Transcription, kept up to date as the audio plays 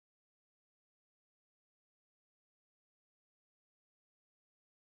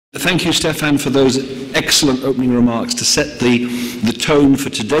Thank you, Stefan, for those excellent opening remarks to set the tone for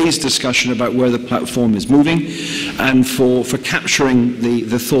today's discussion about where the platform is moving and for capturing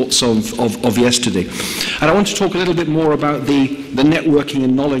the thoughts of yesterday. And I want to talk a little bit more about the networking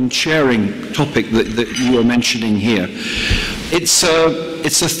and knowledge sharing topic that you were mentioning here. It's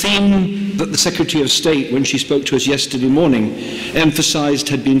a theme that the Secretary of State, when she spoke to us yesterday morning, emphasized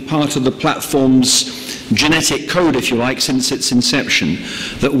had been part of the platform's genetic code, if you like, since its inception,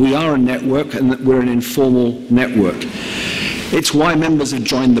 that we are a network and that we're an informal network. It's why members have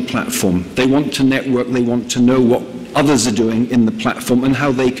joined the platform. They want to network, they want to know what others are doing in the platform and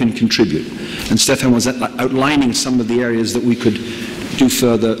how they can contribute. And Stefan was outlining some of the areas that we could do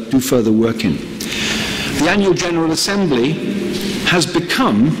further work in. The Annual General Assembly has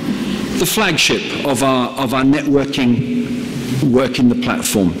become the flagship of our networking work in the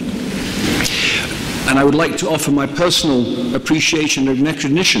platform. And I would like to offer my personal appreciation and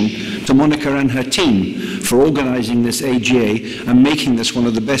recognition to Monica and her team for organizing this AGA and making this one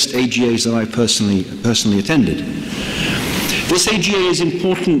of the best AGAs that I personally attended. This AGA is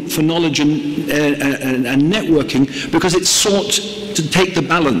important for knowledge and networking because it sought to take the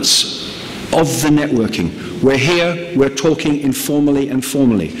balance of the networking. We're here, we're talking informally and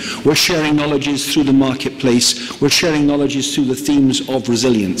formally. We're sharing knowledges through the marketplace. We're sharing knowledges through the themes of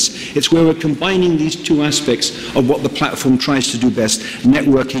resilience. It's where we're combining these two aspects of what the platform tries to do best,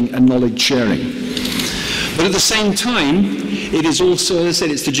 networking and knowledge sharing. But at the same time, it is also, as I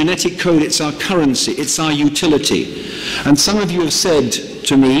said, it's the genetic code, it's our currency, it's our utility. And some of you have said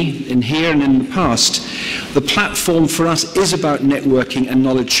to me, in here and in the past, the platform for us is about networking and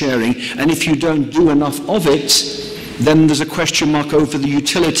knowledge sharing, and if you don't do enough of it, then there's a question mark over the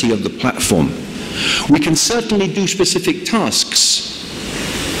utility of the platform. We can certainly do specific tasks.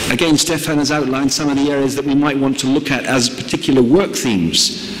 Again, Stefan has outlined some of the areas that we might want to look at as particular work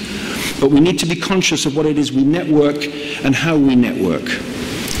themes, but we need to be conscious of what it is we network and how we network.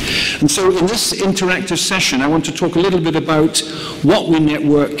 And so in this interactive session, I want to talk a little bit about what we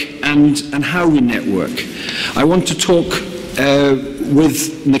network and how we network. I want to talk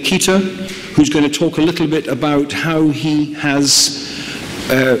with Nikita, who's going to talk a little bit about how he has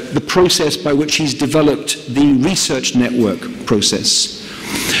the process by which he's developed the research network process.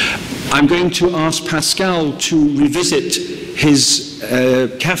 I'm going to ask Pascal to revisit his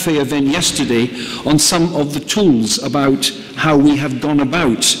cafe event yesterday on some of the tools about how we have gone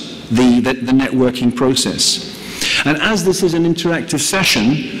about the networking process. And as this is an interactive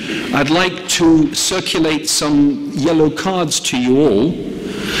session, I'd like to circulate some yellow cards to you all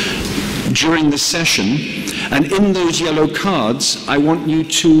during the session. And in those yellow cards, I want you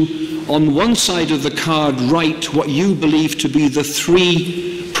to, on one side of the card, write what you believe to be the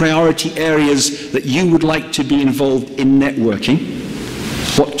 3 priority areas that you would like to be involved in networking.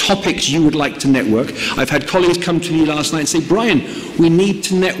 What topics you would like to network. I've had colleagues come to me last night and say, Brian, we need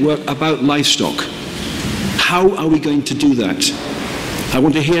to network about livestock. How are we going to do that? I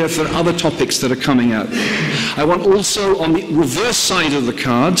want to hear if there are other topics that are coming out. I want also on the reverse side of the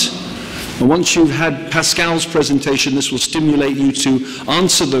card, and once you've had Pascal's presentation, this will stimulate you to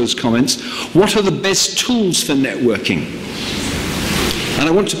answer those comments. What are the best tools for networking? And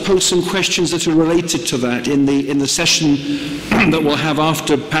I want to pose some questions that are related to that in the session that we'll have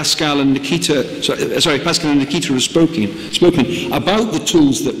after Pascal and Nikita, Pascal and Nikita have spoken about the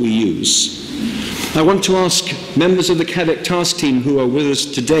tools that we use. I want to ask members of the CADEC task team who are with us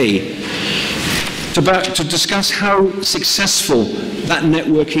today to discuss how successful that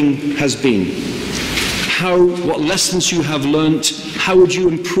networking has been. What lessons you have learnt, how would you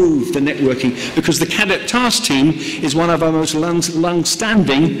improve the networking? Because the CADEC task team is one of our most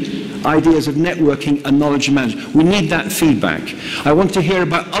long-standing ideas of networking and knowledge management. We need that feedback. I want to hear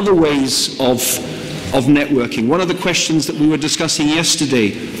about other ways of networking. One of the questions that we were discussing yesterday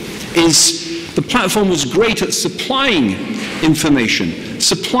is the platform was great at supplying information,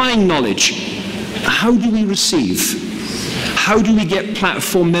 supplying knowledge. How do we receive? How do we get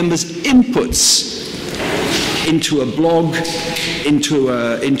platform members' inputs into a blog, into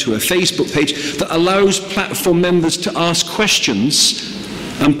a Facebook page that allows platform members to ask questions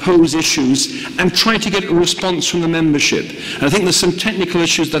and pose issues and try to get a response from the membership? And I think there's some technical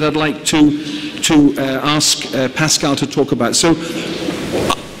issues that I'd like to ask Pascal to talk about. So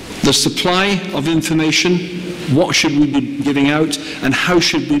the supply of information, what should we be giving out, and how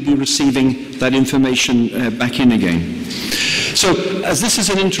should we be receiving that information back in again? So, as this is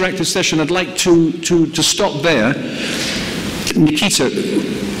an interactive session, I'd like to stop there. Nikita,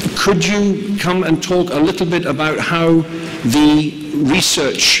 could you come and talk a little bit about how the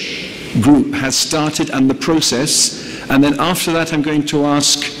research group has started and the process, and then after that I'm going to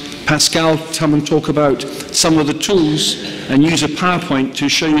ask Pascal come and talk about some of the tools and use a PowerPoint to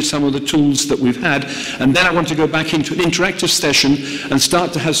show you some of the tools that we've had. And then I want to go back into an interactive session and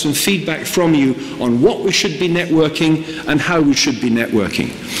start to have some feedback from you on what we should be networking and how we should be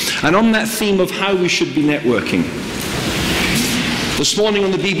networking. And on that theme of how we should be networking, this morning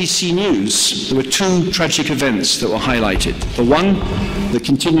on the BBC News, there were two tragic events that were highlighted. The one, the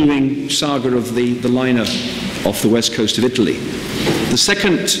continuing saga of the liner off the west coast of Italy. The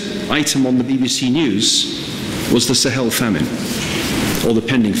second item on the BBC News was the Sahel famine, or the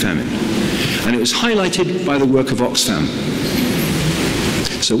pending famine. And it was highlighted by the work of Oxfam.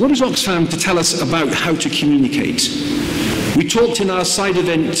 So what is Oxfam to tell us about how to communicate? We talked in our side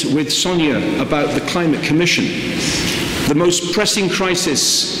event with Sonia about the Climate Commission. The most pressing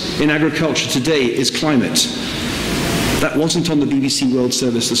crisis in agriculture today is climate. That wasn't on the BBC World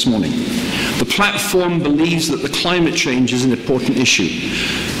Service this morning. The platform believes that the climate change is an important issue.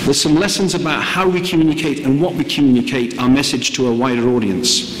 There's some lessons about how we communicate and what we communicate our message to a wider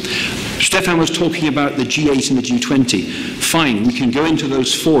audience. Stefan was talking about the G8 and the G20. Fine, we can go into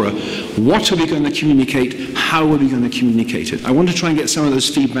those fora. What are we going to communicate? How are we going to communicate it? I want to try and get some of those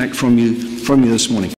feedback from you this morning.